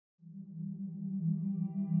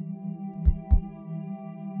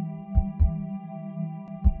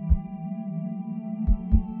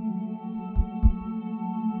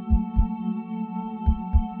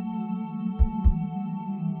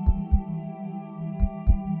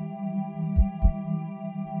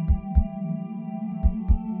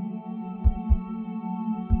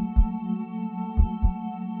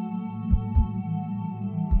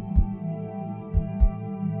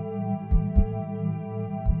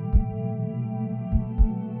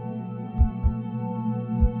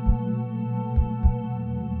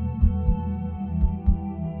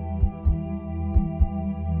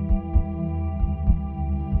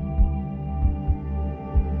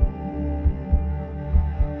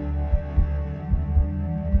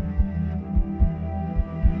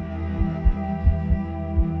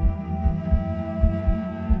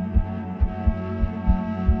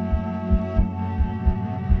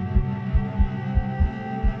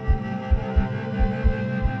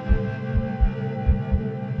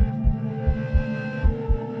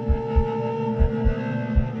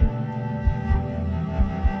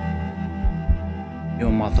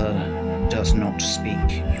mother does not speak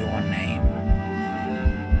your name.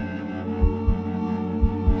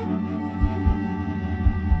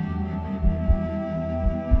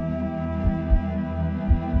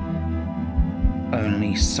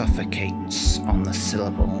 Only suffocates on the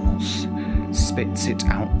syllables, spits it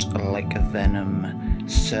out like venom,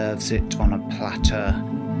 serves it on a platter,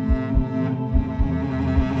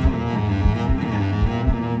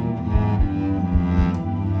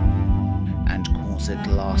 and calls it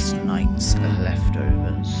last night's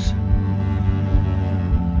leftovers.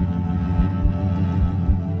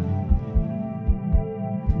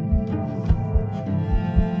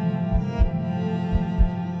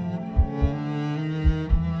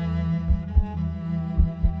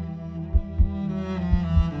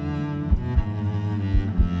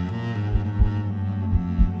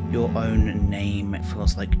 Your own name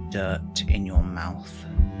feels like dirt in your mouth,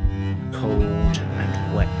 cold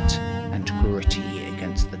and wet and gritty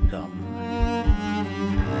against the gum.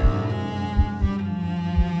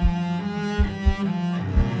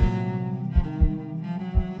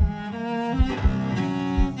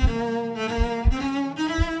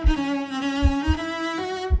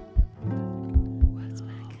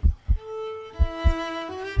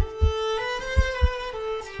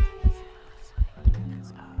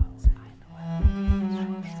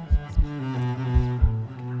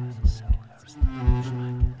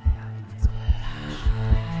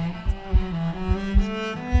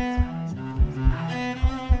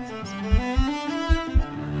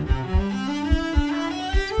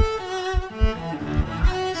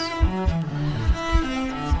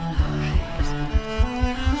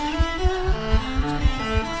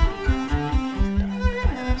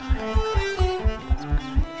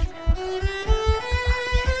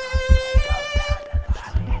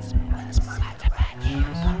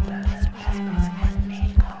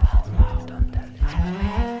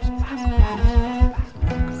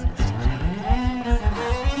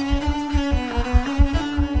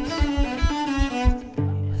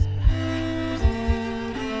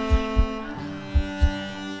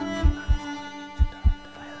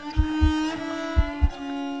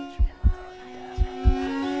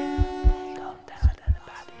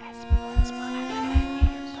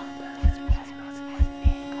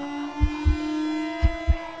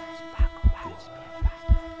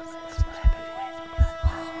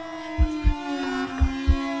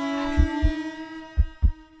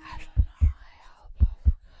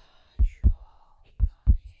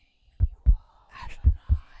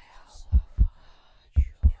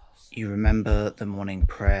 You remember the morning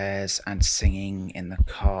prayers and singing in the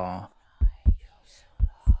car,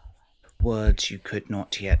 words you could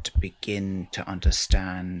not yet begin to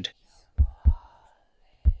understand,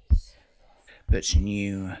 but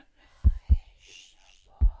knew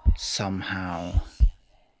somehow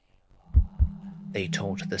they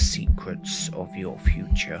told the secrets of your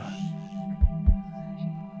future.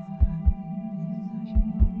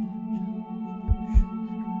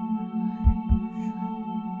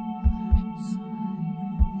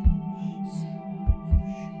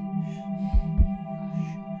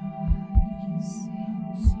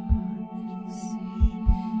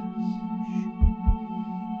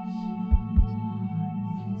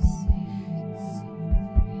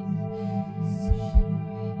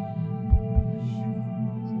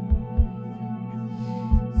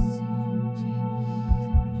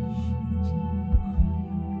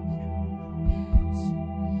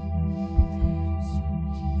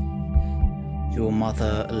 Your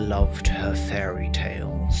mother loved her fairy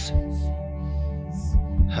tales,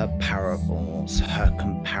 her parables, her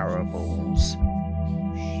comparables,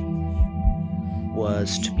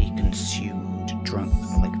 words to be consumed, drunk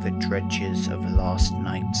like the dregs of last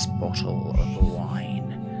night's bottle of wine.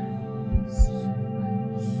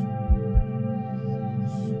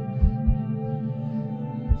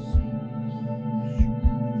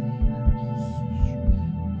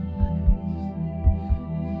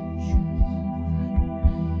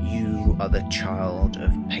 Are the child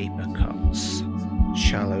of paper cuts,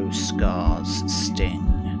 shallow scars sting,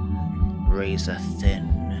 razor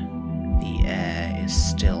thin, the air is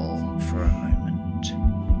still for a moment.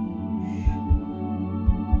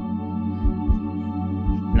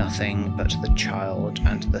 Nothing but the child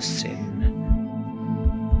and the sin.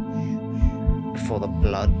 Before the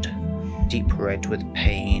blood, deep red with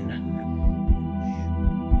pain,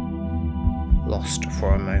 lost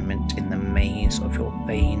for a moment in the maze of your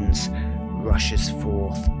veins, rushes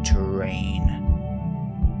forth to rain.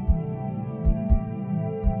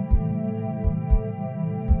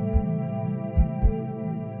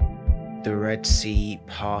 The Red Sea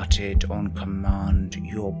parted on command,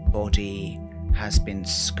 your body has been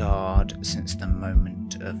scarred since the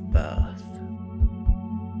moment of birth.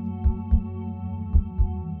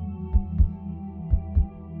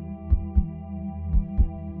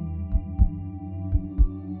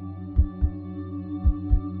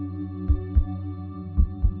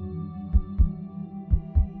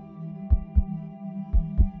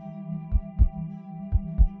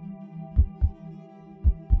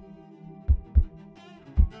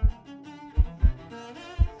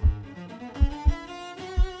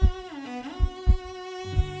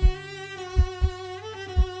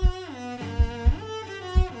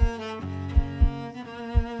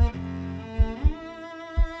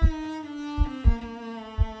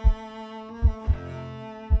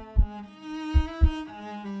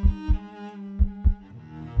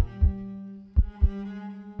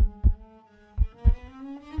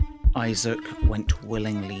 Isaac went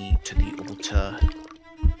willingly to the altar.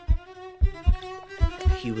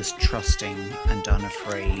 He was trusting and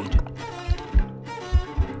unafraid.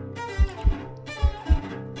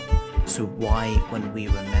 So why, when we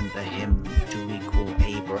remember him, do we call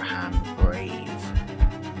Abraham brave?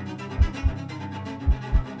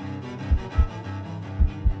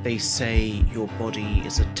 They say your body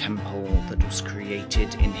is a temple that was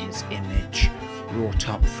created in his image, wrought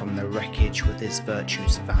up from the wreckage with his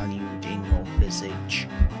virtues valued in your visage.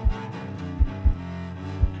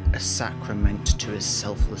 A sacrament to his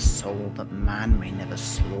selfless soul that man may never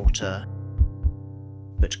slaughter.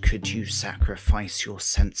 But could you sacrifice your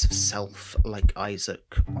sense of self like Isaac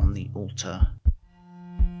on the altar?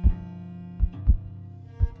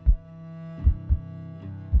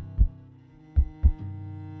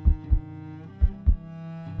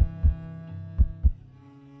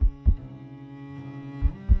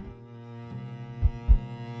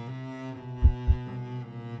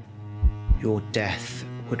 Your death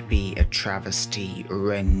would be a travesty,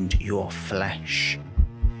 rend your flesh.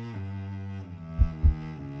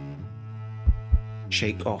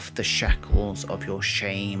 Shake off the shackles of your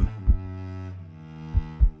shame.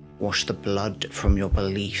 Wash the blood from your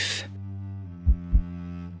belief.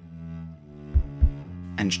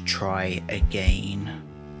 And try again.